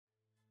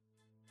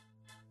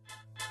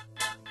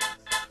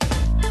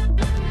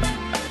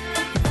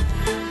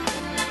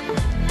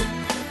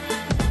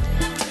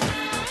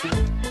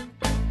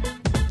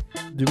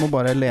du må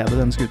bare lede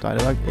den skuta her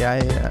i dag.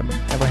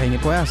 Jeg bare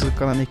henger på, så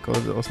kan jeg nikke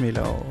og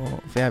smile,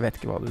 for jeg vet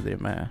ikke hva du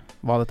driver med,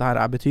 hva dette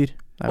her betyr.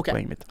 Det er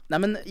poenget mitt. Nei,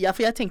 men for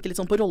jeg tenker litt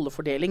sånn på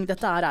rollefordeling.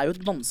 Dette er jo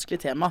et vanskelig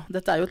tema.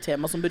 Dette er jo et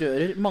tema som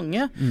berører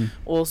mange,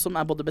 og som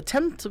er både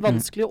betent,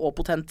 vanskelig og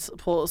potent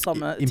på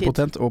samme tid.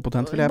 Impotent og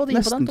potent vil jeg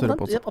nesten tørre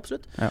på. Ja,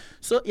 absolutt. Ja.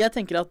 Så jeg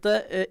tenker at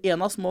en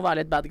av oss må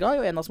være litt bad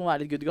guy, og en av oss må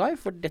være litt good guy,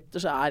 for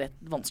dette så er et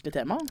vanskelig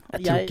tema.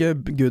 Jeg tror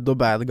ikke good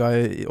og bad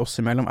guy oss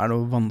imellom er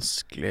noe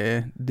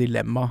vanskelig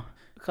dilemma.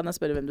 Kan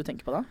jeg spørre hvem du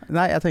tenker på da?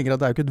 Nei, jeg tenker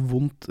at det er jo ikke et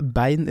vondt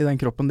bein i den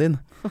kroppen din.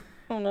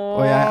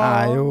 Og jeg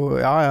er jo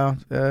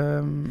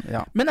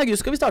ja. Men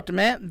August, skal vi starte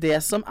med det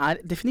som er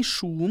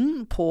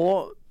definisjonen på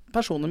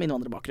personer med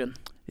innvandrerbakgrunn?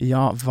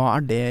 Ja, hva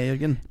er det,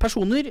 Jørgen?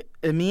 Personer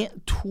med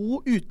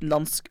 2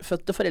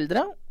 utenlandskfødte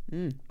foreldre,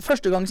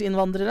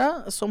 førstegangsinnvandrere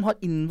som har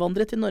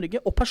innvandret til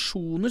Norge, og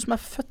personer som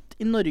er født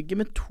i Norge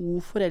med 2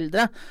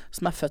 foreldre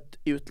som er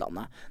født i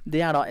utlandet.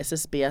 Det er da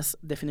SSBs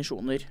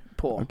definisjoner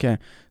på. Ok,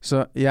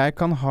 så jeg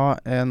kan ha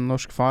en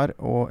norsk far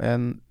og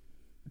en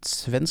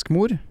svensk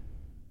mor,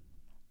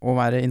 og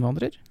være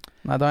innvandrer?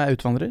 Nei, da er jeg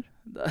utvandrer.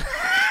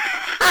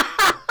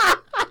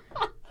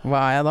 Hva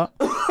er jeg da?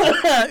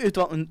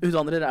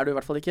 Utvandrer er du i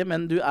hvert fall ikke,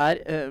 men du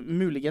er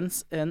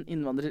muligens en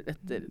innvandrer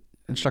etter...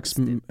 En slags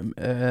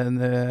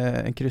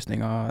en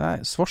krysning av... Nei,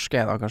 svorsk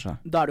er jeg da, kanskje.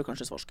 Da er du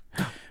kanskje svorsk.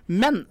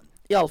 Men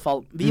i alle fall,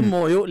 vi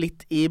må jo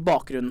litt i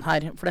bakgrunnen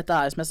her, for dette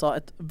er, som jeg sa,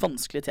 et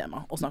vanskelig tema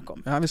å snakke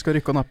om. Ja, vi skal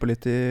rykke og nappe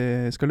litt,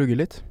 skal lugge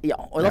litt. Ja,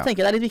 og da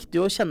tenker jeg det er litt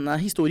viktig å kjenne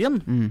historien.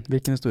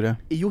 Hvilken historie?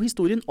 Jo,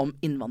 historien om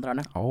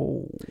innvandrerne.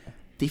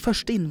 De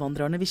første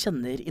innvandrerne vi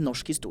kjenner i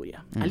norsk historie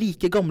er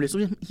like gamle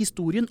som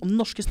historien om den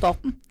norske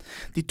staten.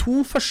 De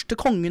 2 første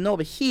kongene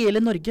over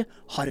hele Norge,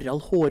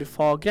 Harald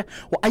Hårfagre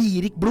og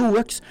Eirik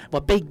Blodøks,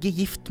 var begge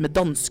gift med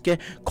danske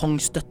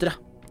kongsdøtre.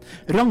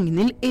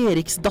 Ragnhild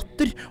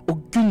Eriksdatter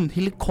og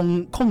Gunhild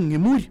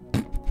kongemor.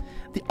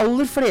 De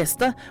aller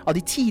fleste av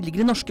de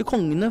tidligere norske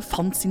kongene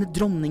fant sine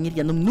dronninger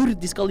gjennom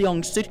nordiske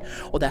allianser,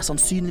 og det er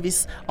sannsynligvis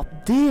at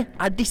det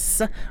er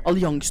disse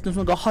alliansene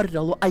som ga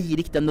Harald og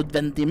Eirik den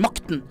nødvendige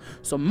makten.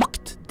 Så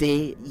makt,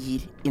 det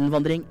gir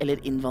innvandring,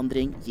 eller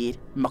innvandring gir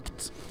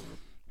makt.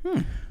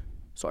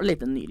 Så er det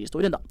litt en nyere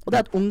historie da. Og det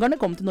er at ungarne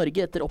kom til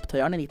Norge etter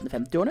opptøyerne i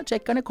 1950-årene,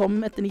 tjekkerne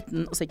kom etter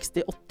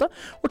 1968,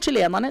 og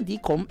chilenerne de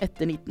kom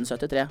etter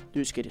 1973.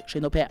 Du husker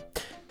Chinopé.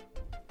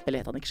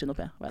 Eller het han ikke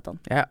Chinopé? Hva het han?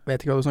 Jeg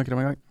vet ikke hva du snakker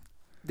om en gang.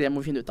 Det må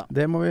vi finne ut av.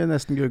 Det må vi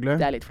nesten google.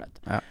 Det er litt flaut.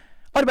 Ja.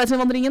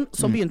 Arbeidsinnvandringen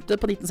som begynte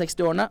på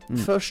 1960-årene,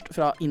 først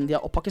fra India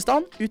og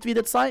Pakistan,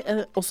 utvidet seg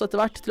også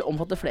etter hvert til å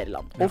omfatte flere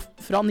land. Og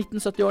fra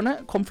 1970-årene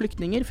kom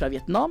flyktninger fra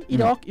Vietnam,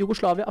 Irak,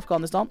 Jugoslavia,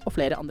 Afghanistan og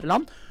flere andre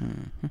land.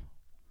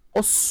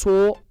 Og så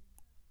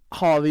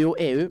har vi jo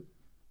EU,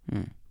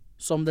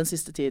 som den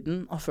siste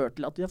tiden har ført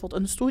til at vi har fått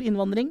en stor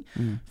innvandring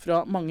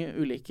fra mange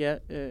ulike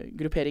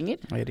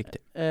grupperinger. Riktig.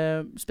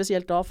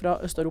 Spesielt da fra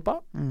Øst-Europa.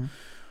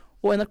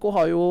 Og NRK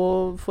har jo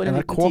for en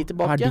liten tid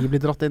tilbake... Har de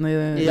blitt dratt inn i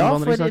innvandringssaken? Ja,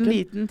 for en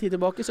liten tid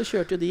tilbake så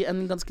kjørte jo de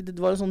en ganske...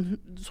 Det var sånn,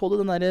 så du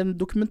den der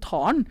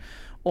dokumentaren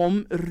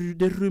om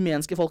det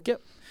rumenske folket?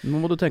 Nå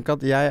må du tenke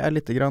at jeg er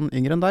litt grann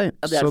yngre enn deg,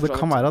 så det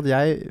kan være at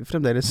jeg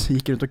fremdeles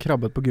gikk rundt og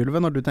krabbet på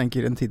gulvet når du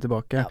tenker en tid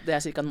tilbake. Ja, det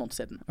er cirka en måned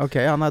siden. Ok,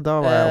 ja, nei, da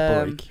var jeg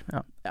oppe og gikk.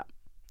 Ja.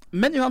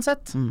 Men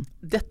uansett,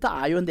 dette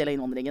er jo en del av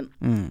innvandringen.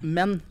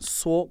 Men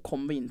så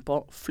kommer vi inn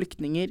på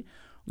flyktninger.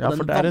 Ja,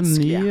 for det er en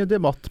ny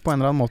debatt på en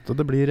eller annen måte.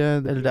 Det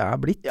er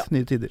blitt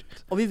nye tider.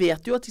 Og vi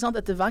vet jo at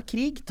etter hver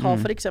krig, ta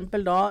for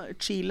eksempel da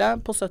Chile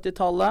på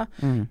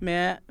 70-tallet,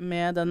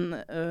 med den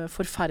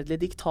forferdelige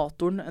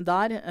diktatoren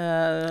der.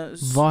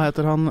 Hva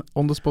heter han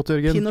on the spot,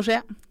 Jørgen?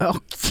 Pinochet.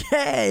 Ok,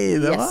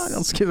 det var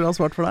ganske bra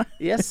svart for deg.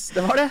 Yes,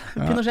 det var det.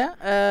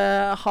 Pinochet.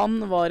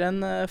 Han var en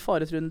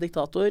faretruende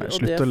diktator.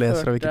 Slutt å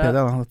lese fra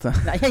Wikipedia da, dette.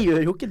 Nei, jeg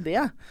gjør jo ikke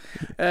det.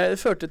 Det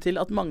førte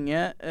til at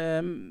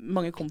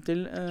mange kom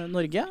til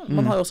Norge.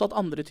 Man har jo også hatt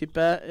andre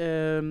type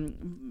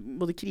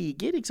både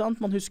kriger, ikke sant?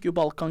 Man husker jo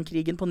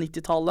Balkankrigen på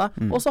 90-tallet.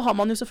 Og så har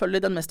man jo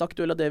selvfølgelig den mest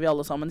aktuelle av det vi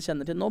alle sammen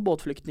kjenner til nå,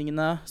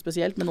 båtflyktningene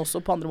spesielt, men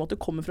også på andre måter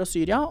kommer fra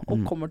Syria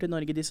og kommer til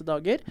Norge disse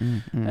dager.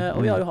 Og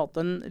vi har jo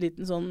hatt en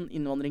liten sånn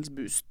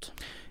innvandringsboost.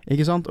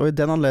 Ikke sant? Og i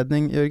den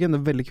anledning, Jørgen,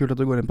 det er veldig kult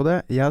at du går inn på det.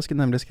 Jeg har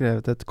nemlig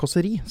skrevet et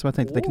kåseri som jeg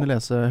tenkte jeg kunne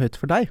lese høyt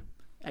for deg.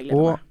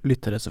 Og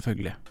lyttere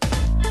selvfølgelig.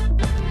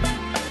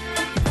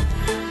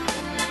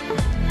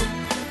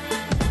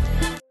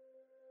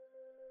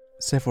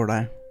 Se for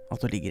deg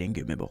at du ligger i en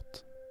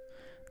gummibåt.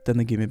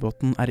 Denne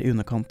gummibåten er i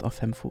underkant av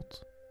 5 fot.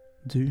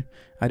 Du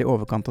er i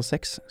overkant av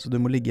 6, så du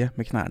må ligge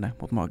med knærne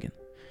mot magen.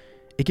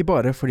 Ikke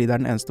bare fordi det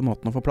er den eneste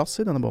måten å få plass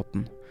i denne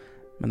båten,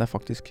 men det er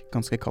faktisk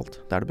ganske kaldt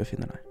der du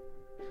befinner deg.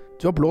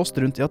 Du har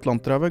blåst rundt i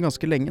Atlanterhavet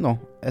ganske lenge nå,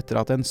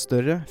 etter at en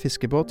større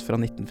fiskebåt fra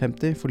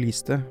 1950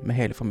 forliste med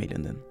hele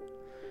familien din.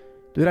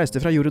 Du reiste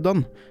fra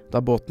Jordan,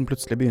 da båten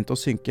plutselig begynte å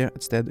synke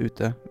et sted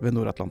ute ved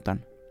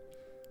Nord-Atlanteren.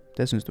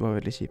 Det synes du var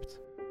veldig kjipt.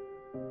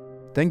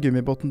 Den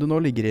gummibåten du nå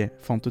ligger i,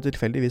 fant du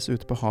tilfeldigvis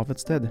ute på havet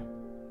et sted.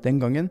 Den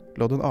gangen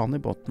lå det en annen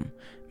i båten,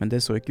 men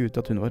det så ikke ut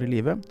til at hun var i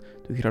live.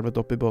 Du kravlet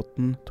opp i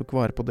båten, tok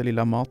vare på det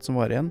lille mat som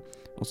var igjen,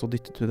 og så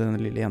dyttet du denne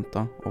lille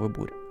jenta over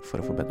bord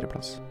for å få bedre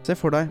plass. Se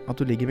for deg at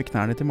du ligger ved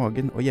knærne til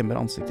magen og gjemmer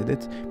ansiktet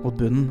ditt mot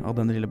bunnen av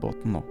denne lille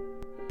båten nå,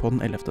 på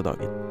den 11.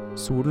 dagen.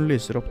 Solen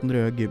lyser opp den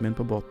røde gummien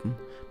på båten,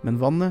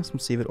 men vannet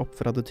som siver opp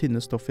fra det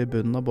tynne stoffet i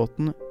bunnen av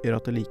båten, gjør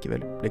at det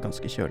likevel blir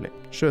ganske kjølig.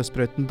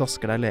 Sjøsprøyten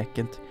dasker deg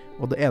lekent,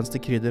 og det eneste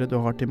krydderet du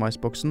har til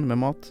maisboksen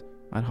med mat,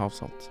 er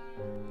havsalt.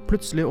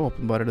 Plutselig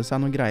åpenbarer det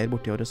seg noen greier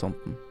borti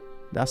horisonten.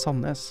 Det er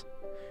Sandnes.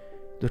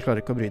 Du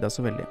klarer ikke å bry deg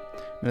så veldig,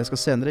 men det skal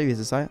senere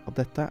vise seg at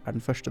dette er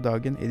den første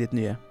dagen i ditt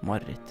nye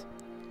mareritt.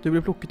 Du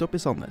blir plukket opp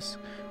i Sandnes,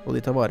 og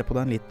de tar vare på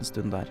deg en liten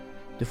stund der.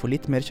 Du får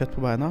litt mer kjøtt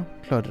på beina,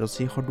 klarer å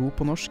si hardo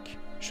på norsk,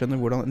 skjønner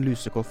hvordan en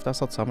lusekofte er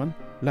satt sammen,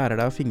 lærer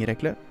deg å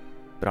fingerrekle.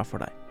 Bra for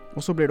deg.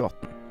 Og så blir du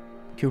 18.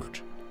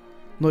 Kult.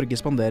 Norge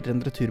spanderer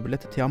en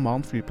returbillett til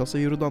Amman flyplass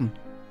i Jordan.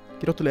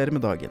 Gratulerer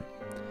med dagen.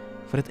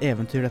 For et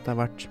eventyr dette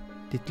har vært.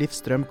 Ditt livs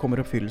drøm kommer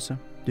i oppfyllelse.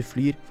 Du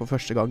flyr for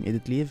første gang i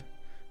ditt liv,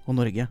 og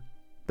Norge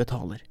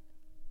betaler.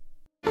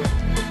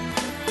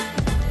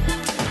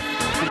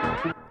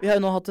 Vi har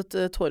jo nå hatt et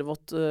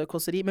tårevått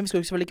kåseri, men vi skal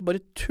jo selvfølgelig ikke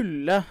bare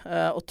tulle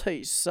og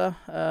tøyse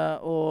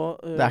og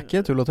Det er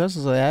ikke tull og tøys,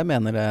 altså jeg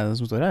mener det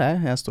som står her,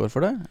 jeg står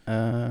for det.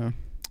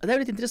 Det er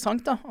jo litt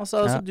interessant da,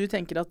 altså du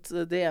tenker at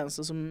det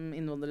eneste som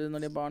innvandrere når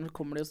de er barn,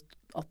 kommer de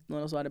 18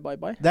 år og så er det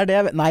bye-bye? Det er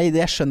det,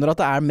 jeg skjønner at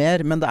det er mer,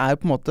 men det er jo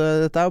på en måte,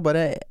 dette er jo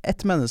bare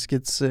ett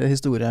menneskets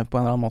historie på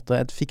en eller annen måte,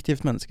 et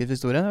fiktivt menneskets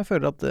historie.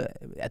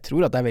 Jeg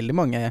tror at det er veldig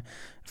mange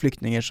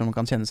flyktninger som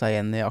kan kjenne seg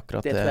igjen i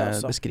akkurat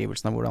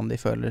beskrivelsen av hvordan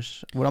det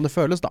føles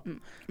da.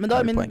 Men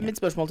da er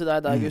mitt spørsmål til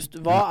deg, August.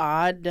 Hva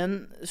er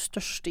den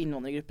største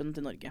innvandrergruppen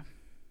til Norge?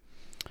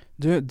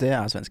 Du, det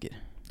er svensker.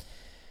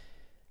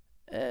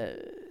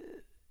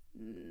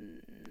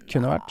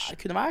 Kunne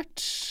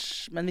vært,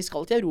 men vi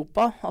skal til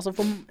Europa. Altså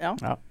ja.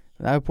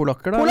 Det er jo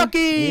polakker da.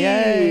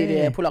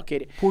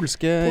 Polakker!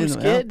 Polske,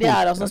 det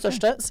er altså den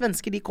største.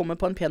 Svensker, de kommer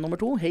på en pen nummer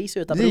 2. Hei,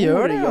 søta bror. De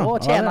gjør det, ja.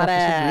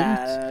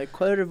 Tjenere,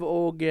 korv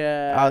og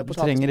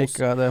trenger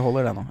ikke, det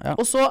holder det nå. Ja.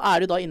 Og så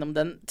er du da innom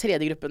den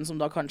tredje gruppen, som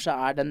da kanskje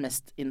er den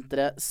mest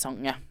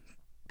interessante.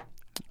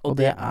 Og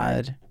det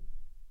er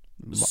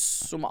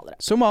somaliere.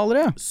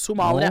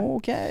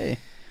 Ok.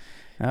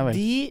 Ja,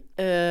 de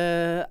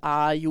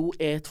er jo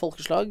et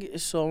folkeslag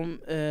som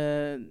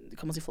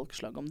kan man si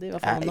folkeslag om de? I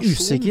hvert fall jeg er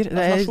usikker.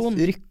 Jeg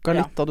rykka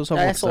litt da du sa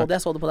folkeslag.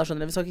 Jeg så det på deg,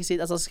 skjønner du. Skal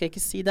jeg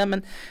ikke si det,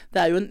 men det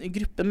er jo en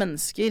gruppe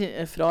mennesker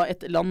fra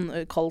et land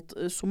kalt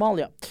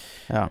Somalia.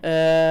 Ja.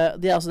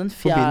 Det er altså den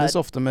forbindes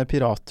ofte med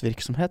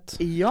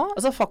piratvirksomhet. Ja,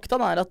 altså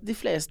faktaen er at de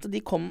fleste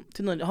har kommet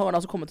til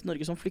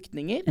Norge som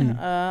flyktninger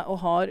og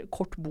har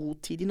kort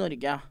botid i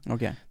Norge.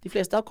 Okay. De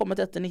fleste har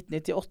kommet etter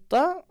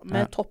 1998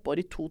 med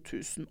toppår i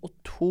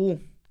 2002.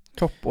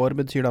 Toppår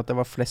betyr det at det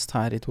var flest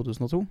her i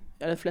 2002?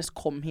 Eller flest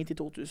kom hit i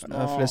 2000.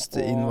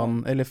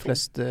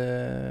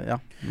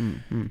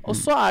 Og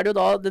så er det jo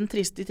da den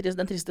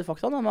triste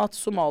faktaen med at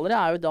somaliere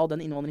er jo da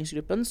den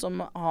innvandringsgruppen som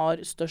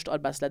har størst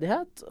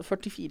arbeidsledighet.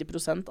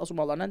 44% av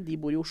somalierne, de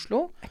bor i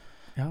Oslo.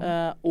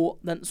 Ja.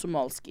 Og den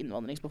somalske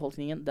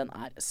innvandringsbefolkningen, den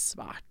er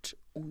svært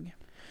ung.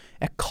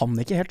 Jeg kan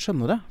ikke helt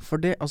skjønne det, for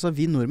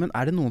vi nordmenn,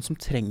 er det noen som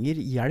trenger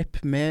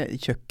hjelp med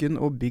kjøkken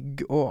og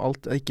bygg og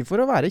alt, ikke for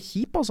å være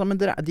kjip altså, men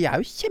de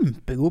er jo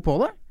kjempegode på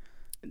det.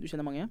 Du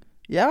kjenner mange?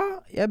 Ja,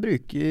 jeg har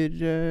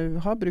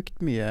brukt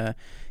mye.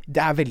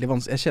 Det er veldig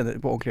vanskelig, jeg kjenner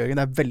på ordentlig, Jørgen,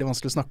 det er veldig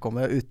vanskelig å snakke om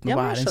det uten å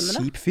være en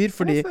kjip fyr,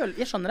 fordi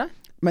jeg skjønner det.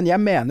 Men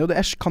jeg mener jo det,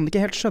 jeg kan ikke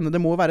helt skjønne, det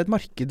må være et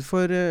marked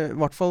for, i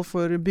hvert fall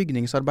for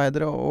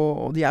bygningsarbeidere,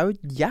 og de er jo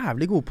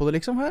jævlig gode på det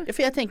liksom her. Ja,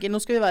 for jeg tenker, nå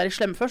skal vi være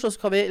slemme først, så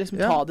skal vi liksom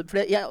ta det, for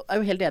jeg er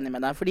jo helt enig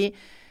med deg, fordi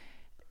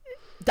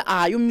det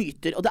er jo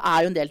myter, og det er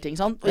jo en del ting,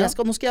 sant? Og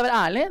nå skal jeg være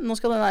ærlig, nå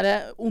skal den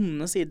der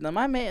onde siden av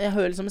meg, men jeg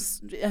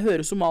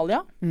hører Somalia,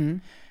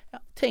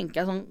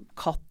 tenker jeg sånn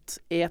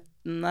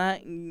kattetende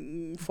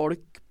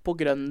folk på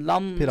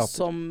Grønland,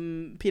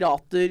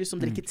 pirater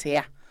som drikker te.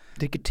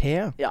 Drikker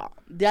te? Ja,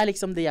 det er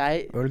liksom det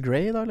jeg Earl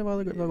Grey da, eller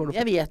hva går det for?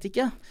 Jeg vet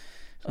ikke.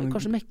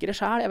 Kanskje mekker det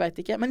selv, jeg vet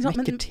ikke.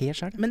 Mekker te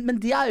selv?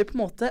 Men det er jo på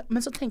en måte,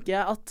 men så tenker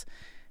jeg at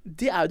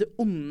det er jo det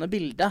onde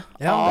bildet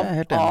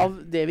av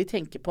det vi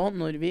tenker på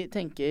når vi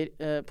tenker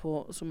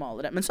på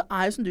somaliere. Men så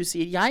er jo som du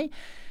sier, jeg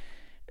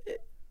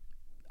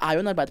er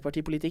jo en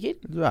arbeiderpartipolitiker.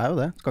 Du er jo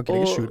det, kan ikke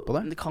legge skjul på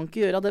det. Du kan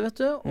ikke gjøre det, vet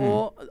du.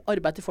 Og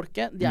arbeid til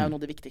folket, det er jo noe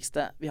av det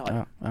viktigste vi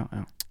har.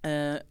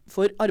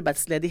 For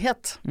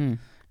arbeidsledighet,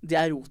 det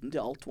er roten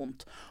til alt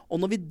vondt. Og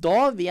når vi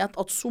da vet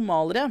at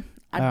somaliere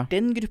er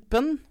den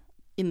gruppen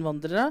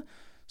innvandrere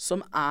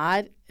som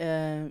er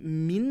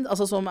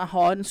som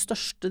har den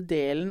største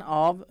delen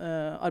av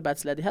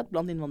arbeidsledighet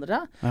blant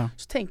innvandrere,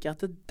 så tenker jeg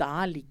at det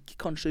der ligger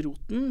kanskje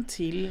roten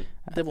til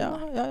det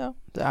vonde. Ja.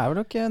 Det er vel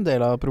nok en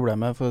del av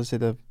problemet, for å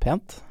si det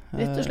pent.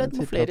 Rett og slett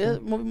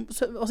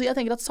jeg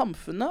tenker at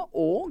samfunnet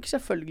og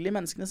selvfølgelig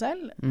menneskene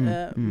selv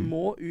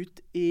må ut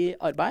i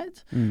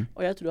arbeid,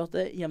 og jeg tror at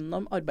det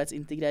gjennom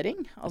arbeidsintegrering,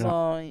 altså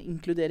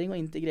inkludering og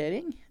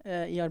integrering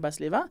i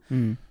arbeidslivet,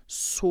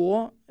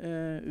 så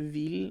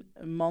vil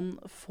man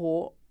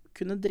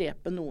kunne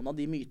drepe noen av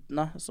de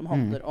mytene som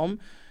handler om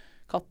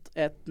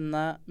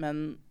kattetende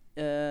menn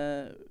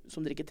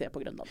som drikker te på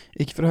Grønland.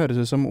 Ikke for å høres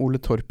ut som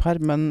Ole Torp her,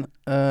 men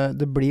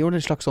det blir jo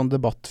en slags sånn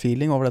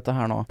debattfeeling over dette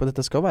her nå. For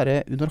dette skal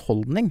være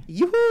underholdning.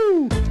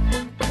 Juhu!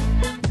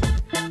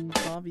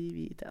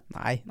 Naivitet.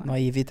 Nei,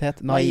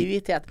 naivitet.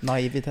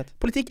 Naivitet.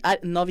 Politikk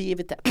er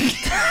naivitet.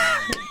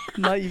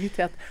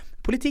 Naivitet.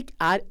 Politikk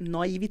er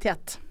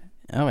naivitet.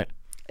 Ja vel.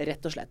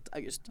 Rett og slett,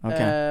 August.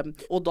 Okay.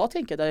 Og da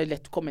tenker jeg det er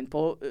lett å komme inn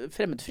på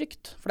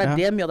fremmedfrykt. For det er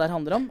det mye av det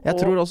handler om. Jeg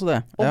tror også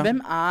det. Og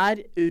hvem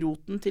er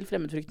roten til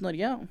fremmedfrykt i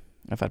Norge?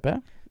 FrP?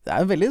 Det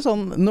er jo veldig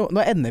sånn Nå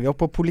ender vi opp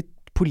på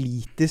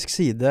politisk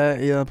side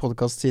i den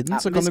podcast-siden,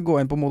 så kan du gå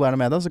inn på moderne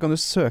media, så kan du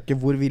søke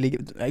hvor vi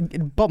ligger. Jeg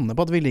banner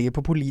på at vi ligger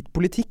på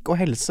politikk og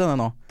helse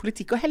nå.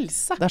 Politikk og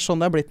helse? Det er sånn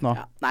det er blitt nå.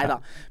 Ja, neida.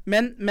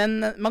 Men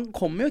man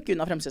kommer jo ikke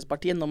unna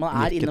Fremskrittspartiet når man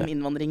er innom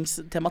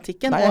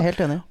innvandringstematikken. Nei, jeg er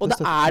helt enig.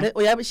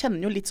 Og jeg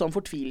kjenner jo litt sånn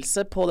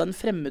fortvilelse på den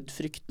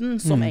fremmedfrykten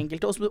som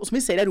enkelte, og som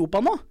vi ser i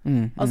Europa nå.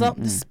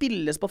 Det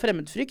spilles på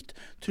fremmedfrykt.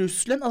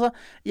 Trusselen.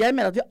 Jeg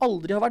mener at vi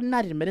aldri har vært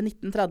nærmere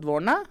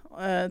 1930-årene,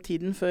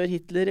 tiden før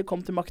Hitler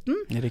kom til makten.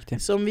 Riktig.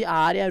 Som vi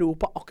er i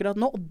Europa akkurat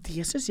nå, og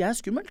det synes jeg er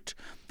skummelt.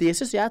 Det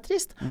synes jeg er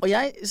trist. Og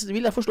jeg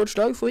vil derfor slå et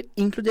slag for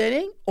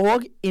inkludering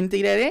og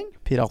integrering.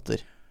 Pirater.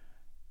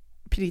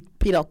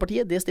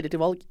 Piratpartiet, det stiller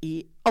til valg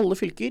i alle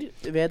fylker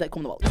ved det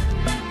kommende valg.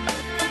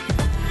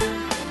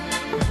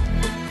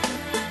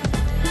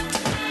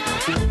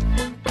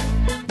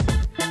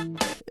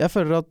 Jeg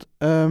føler at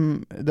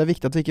det er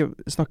viktig at vi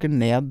ikke snakker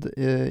ned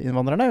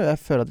innvandrerne. Jeg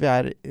føler at vi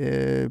er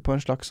på en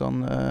slags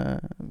sånn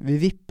vi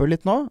vipper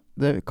litt nå.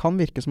 Det kan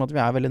virke som at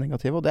vi er veldig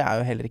negative, og det er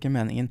jo heller ikke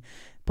meningen.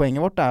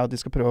 Poenget vårt er at de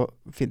skal prøve å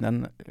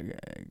finne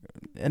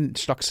en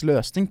slags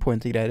løsning på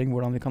integrering,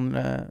 hvordan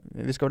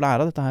vi skal lære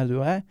av dette her, du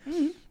og jeg.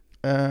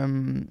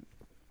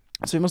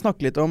 Så vi må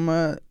snakke litt om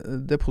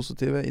det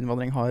positive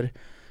innvandring har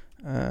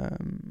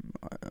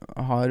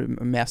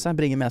med seg,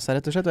 bringer med seg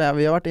rett og slett.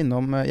 Og jeg har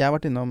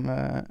vært innom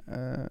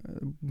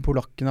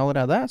polakkene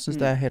allerede. Jeg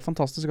synes det er helt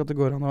fantastisk at det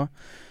går an å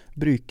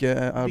bruke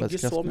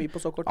arbeidskraften. Bygge så mye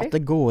på så kort tid. At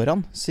det går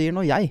an, sier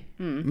nå jeg.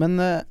 Men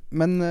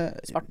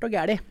svart og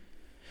gærlig.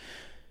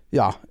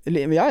 Ja,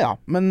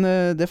 men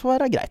det får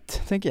være greit,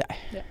 tenker jeg.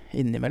 Ja.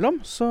 Innimellom,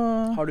 så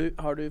Har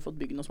du fått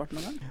bygge noe svart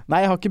noen gang?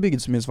 Nei, jeg har ikke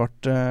bygget så mye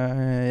svart.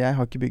 Jeg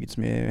har ikke bygget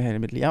så mye i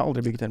hele mitt liv. Jeg har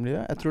aldri bygget hele mitt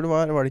liv. Jeg tror det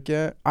var det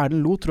ikke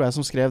Erlend Loe, tror jeg,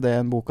 som skrev det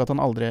i en bok, at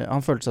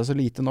han følte seg så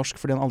lite norsk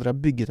fordi han aldri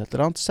har bygget et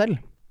eller annet selv.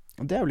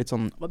 Og det er jo litt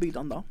sånn. Hva bygde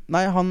han da?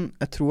 Nei,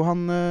 jeg tror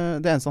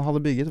det eneste han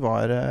hadde bygget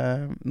var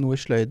noe i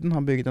sløyden.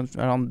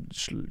 Han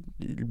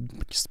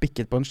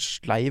spikket på en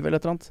sleiv eller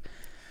et eller annet.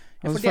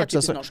 For det er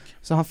typisk norsk.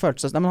 Så han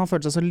følte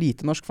seg så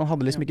lite norsk, for han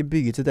hadde liksom ikke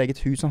bygget sitt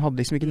eget hus. Han hadde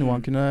liksom ikke noe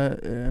han kunne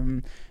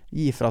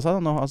gi fra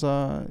seg da,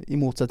 i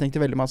motsetning til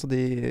veldig masse de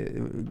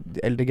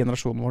eldre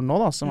generasjonene våre nå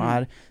da, som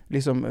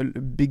liksom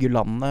bygger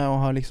landet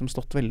og har liksom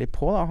stått veldig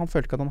på da. Han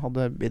følte ikke at han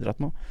hadde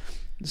bidratt noe.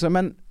 Så,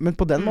 men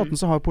på den måten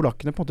så har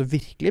polakkene på en måte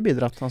virkelig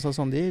bidratt. Så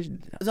er det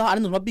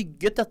noen som har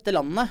bygget dette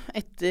landet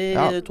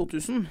etter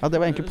 2000. Ja, det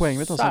var egentlig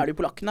poenget mitt også. Så er det jo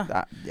polakkene.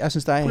 Jeg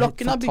synes det er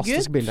et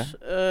fantastisk bilde.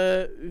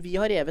 Vi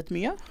har revet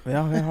mye.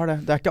 Ja, vi har det.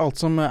 Det er ikke alt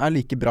som er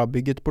like bra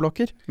bygget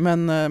polakker,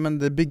 men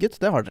det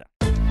bygget, det har dere.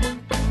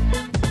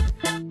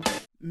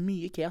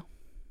 Mye IKEA.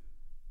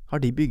 Har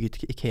de bygget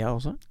IKEA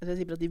også?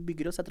 Jeg sier at de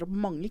bygger og setter opp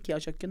mange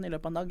IKEA-kjøkken i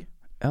løpet av en dag.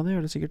 Ja, det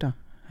gjør det sikkert, ja.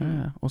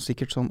 Og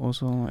sikkert sånn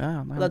også, og det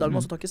er da vi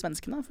må også takke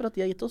svenskene for at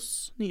de har gitt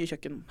oss nye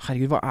kjøkken.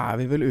 Herregud, hva er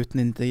vi vel uten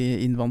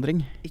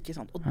innvandring? Ikke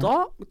sant. Og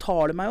da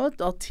tar det meg jo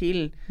da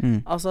til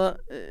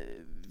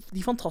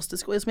de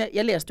fantastiske,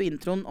 jeg leste jo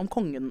introen om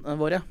kongene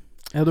våre.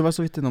 Ja, du var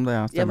så vidt innom det,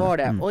 ja. Jeg var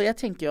det, og jeg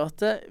tenker jo at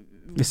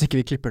hvis ikke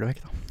vi klipper det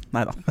vekk da.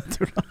 Neida, jeg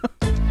tror det.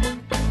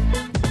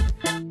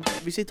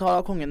 Hvis vi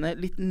tar kongene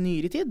litt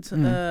nyere i tid,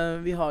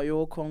 vi har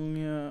jo kong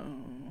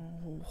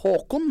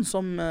Håkon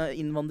som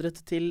innvandret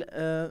til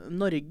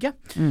Norge.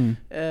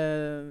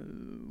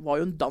 Var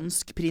jo en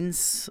dansk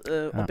prins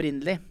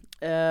opprinnelig.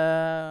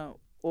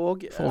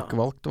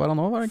 Folkevalgt var han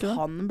også, var det ikke det?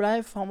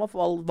 Han var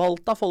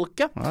valgt av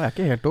folket. Ja, jeg er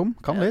ikke helt dum,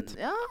 kan litt.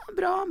 Ja,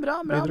 bra.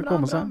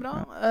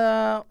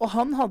 Og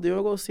han hadde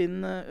jo sin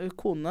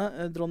kone,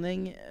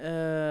 dronning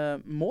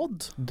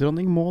Maud.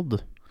 Dronning Maud.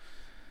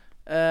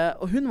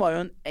 Og hun var jo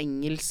en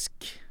engelsk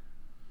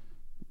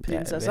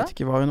prinsesse. Jeg vet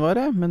ikke hva hun var,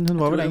 men hun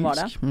var vel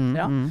engelsk.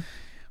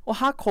 Og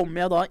her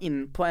kommer jeg da inn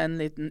på en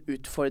liten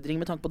utfordring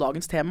med tanke på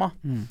dagens tema.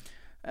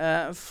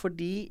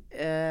 Fordi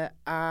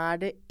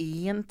er det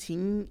en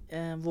ting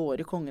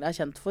våre konger er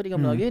kjent for i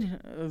gamle dager,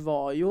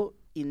 var jo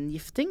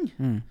inngifting,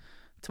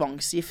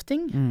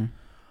 tvangsgifting,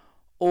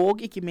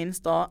 og ikke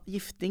minst da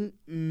gifting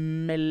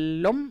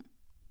mellom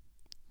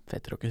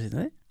fetter og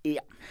kusiner?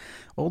 Ja.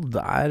 Og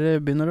der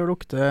begynner det å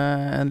lukte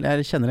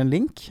jeg kjenner en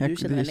link. Jeg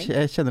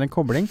kjenner en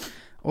kobling.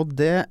 Og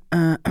det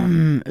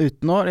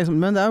uten å liksom,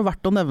 men det er jo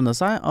verdt å nevne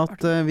seg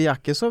at vi er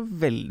ikke så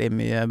veldig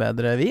mye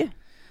bedre, vi.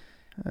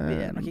 Vi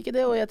er nok ikke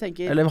det, og jeg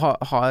tenker eller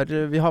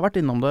vi har vært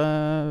innom det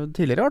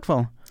tidligere i hvert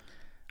fall.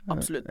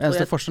 Absolutt.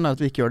 Eneste forskjellen at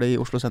vi ikke gjør det i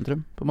Oslo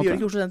sentrum, på en måte. Vi gjør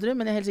det ikke i Oslo sentrum,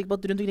 men jeg er helt sikker på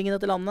at rundt omkring i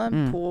dette landet,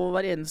 på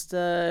hver eneste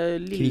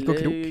lille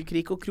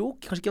krik og krok,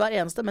 kanskje ikke hver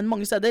eneste, men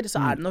mange steder,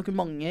 så er det nok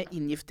mange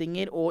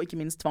inngiftinger, og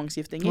ikke minst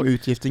tvangsgiftinger. Og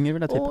utgiftinger,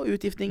 vil jeg tippe. Og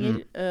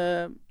utgiftinger,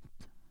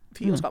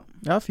 fy og skam.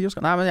 Ja, fy og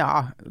skam. Nei, men ja,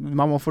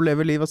 man må få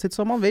leve livet sitt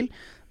som man vil,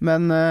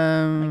 men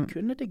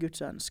kun etter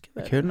Guds ønske.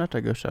 Kun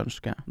etter Guds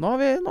ønske. Nå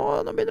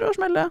begynner det å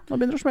smelle.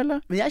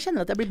 Men jeg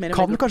kjenner at jeg blir mer...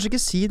 Kan du kanskje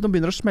ikke si nå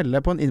begynner det å smelle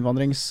på en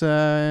innvandrings...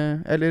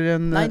 eller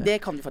en... Nei, det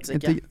kan vi faktisk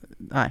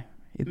ikke.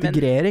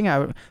 Integrering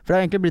er jo... For det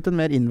har egentlig blitt en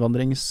mer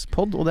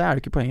innvandringspodd, og det er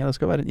det ikke poenget. Det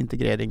skal være en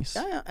integrerings...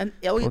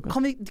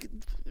 Kan vi...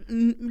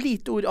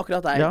 Lite ord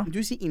akkurat der. Ja.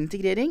 Du sier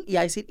integrering,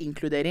 jeg sier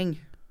inkludering.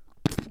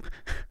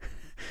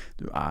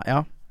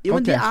 Ja. Jo,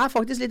 men det er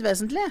faktisk litt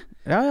vesentlig.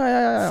 Ja.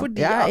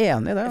 Jeg er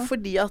enig i det. Ja.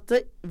 Fordi at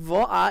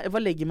hva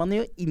legger man i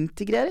å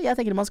integrere? Jeg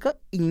tenker man skal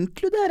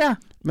inkludere.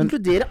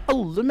 Inkludere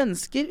alle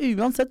mennesker,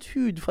 uansett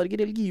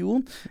hudfarge,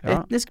 religion,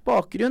 etnisk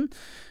bakgrunn.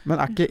 Men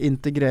er ikke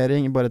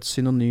integrering bare et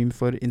synonym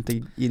for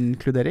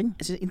inkludering?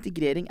 Jeg synes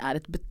integrering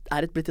er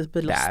blitt et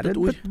belastet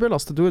ord. Det er et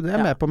belastet ord, det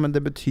er jeg med på, men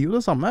det betyr jo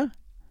det samme.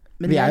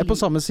 Men vi er jo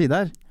på samme side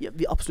her. Ja,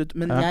 absolutt.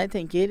 Men jeg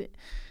tenker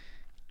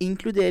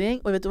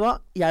inkludering, og vet du hva?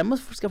 Jeg må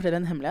skal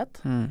fortelle en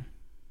hemmelighet.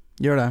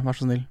 Gjør det, vær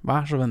så snill.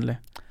 Vær så vennlig.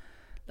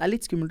 Det er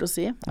litt skummelt å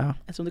si.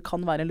 Jeg tror det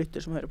kan være en lytter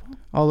som hører på.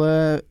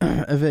 Alle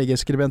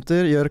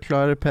VG-skribenter, gjør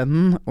klar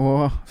pennen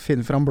og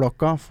finn fram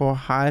blokka, for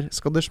her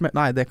skal det smelle...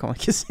 Nei, det kan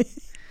jeg ikke si.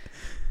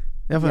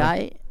 Jeg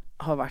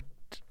har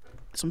vært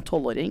som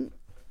 12-åring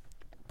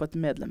på et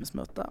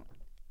medlemsmøte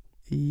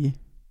i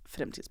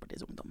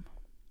Fremskrittspartiets Ungdom.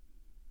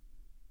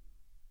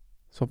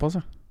 Såpass,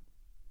 ja.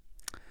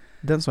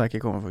 Den så jeg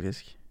ikke komme,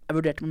 faktisk. Jeg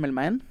vurderte med å melde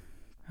meg inn.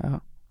 Ja.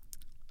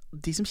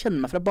 De som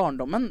kjenner meg fra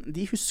barndommen,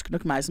 de husker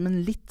nok meg som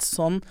en litt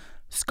sånn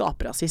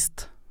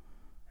skaprasist.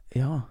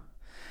 Ja.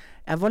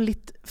 Jeg var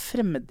litt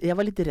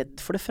redd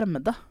for det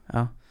fremmede.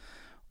 Ja.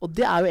 Og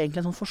det er jo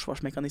egentlig en sånn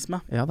forsvarsmekanisme.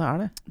 Ja, det er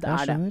det. Jeg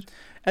skjønner.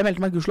 Jeg meldte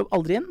meg gudskjelov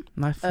aldri inn.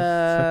 Nei, for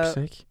fuck's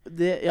sake.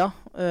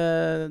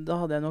 Da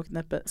hadde jeg nok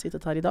neppe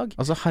sittet her i dag.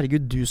 Altså,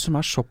 herregud, du som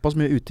er såpass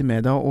mye ute i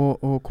media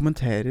og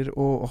kommenterer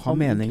og har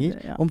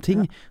meninger om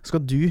ting,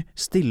 skal du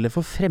stille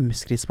for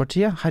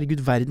Fremskrittspartiet?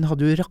 Herregud, verden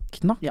hadde jo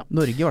rakna.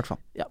 Norge i hvert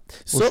fall. Ja.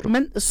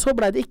 Men så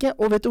ble det ikke,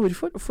 og vet du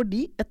hvorfor?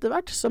 Fordi etter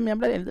hvert som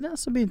jeg ble eldre,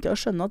 så begynte jeg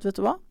å skjønne at, vet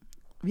du hva?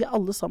 Vi er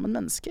alle sammen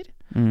mennesker.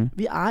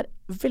 Vi er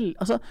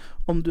altså,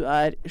 om du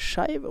er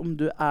skeiv, om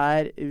du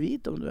er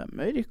hvit, om du er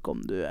mørk, om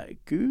du er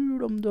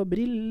gul, om du har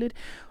briller,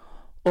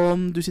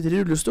 om du sitter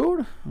i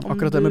rullestol.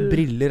 Akkurat det med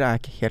briller er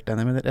jeg ikke helt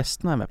enig, men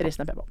resten er jeg med på.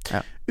 Resten er jeg med på.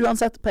 Ja.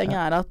 Uansett, poenget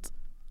er at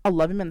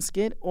alle er vi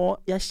mennesker, og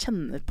jeg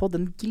kjenner på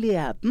den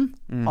gleden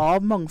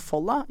av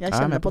mangfoldet. Jeg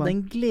kjenner på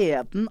den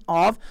gleden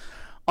av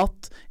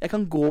at jeg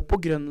kan gå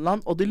på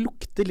Grønland, og det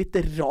lukter litt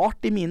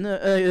rart i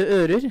mine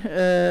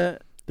ører.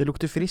 Det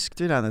lukter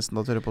friskt, vil jeg nesten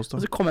da tørre påstå.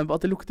 Og så kom jeg på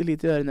at det lukter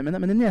litt i ørene mine,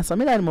 men i nesa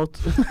mi derimot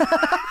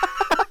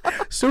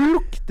så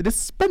lukter det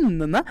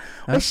spennende.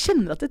 Og jeg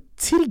kjenner at det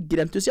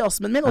trigger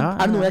entusiasmen min. Og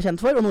er det noe jeg er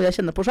kjent for, og noe jeg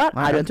kjenner på selv,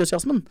 er jo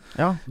entusiasmen.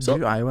 Ja, du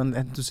er jo en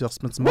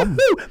entusiasmens mann.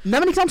 Nei,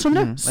 men ikke sant,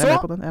 skjønner du? Så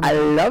I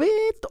love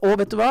it! Og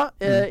vet du hva?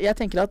 Jeg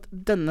tenker at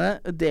denne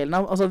delen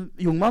av, altså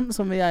Jungmann,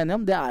 som vi er enige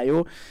om,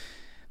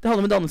 det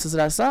handler om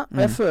dannelsesreise, og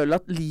jeg føler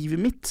at livet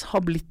mitt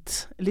har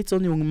blitt litt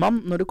sånn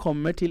Jungmann når det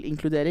kommer til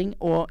inkludering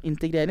og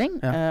integrering,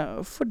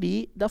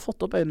 fordi det har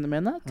fått opp øynene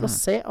mine til å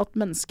se at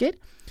mennesker,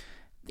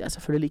 de er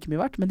selvfølgelig like mye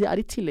verdt, men de er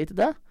i tillegg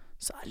til det,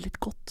 så er det litt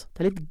godt.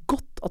 Det er litt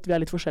godt at vi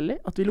er litt forskjellige,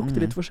 at vi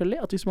lukter litt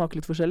forskjellig, at vi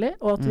smaker litt forskjellig,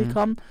 og at vi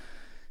kan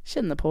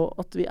kjenne på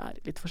at vi er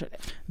litt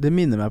forskjellige. Det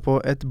minner meg på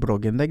et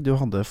blogginnlegg du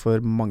hadde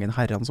for mange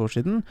herrens år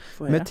siden,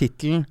 med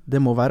titelen «Det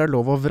må være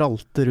lov å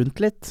vralte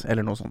rundt litt»,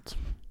 eller noe sånt.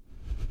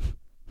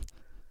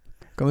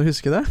 Kan du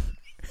huske det?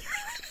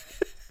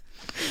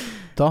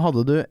 Da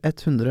hadde du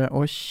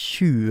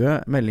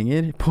 120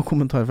 meldinger på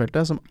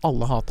kommentarfeltet som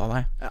alle hatet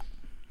deg. Ja.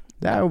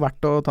 Det er jo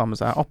verdt å ta med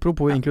seg.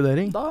 Apropos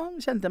inkludering. Da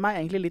kjente jeg meg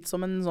egentlig litt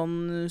som en sånn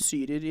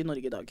syrer i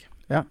Norge i dag.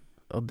 Ja,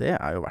 og det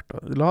er jo verdt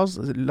å...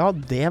 La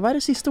det være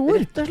siste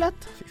ord. Rett og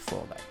slett. Fy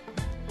faen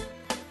deg.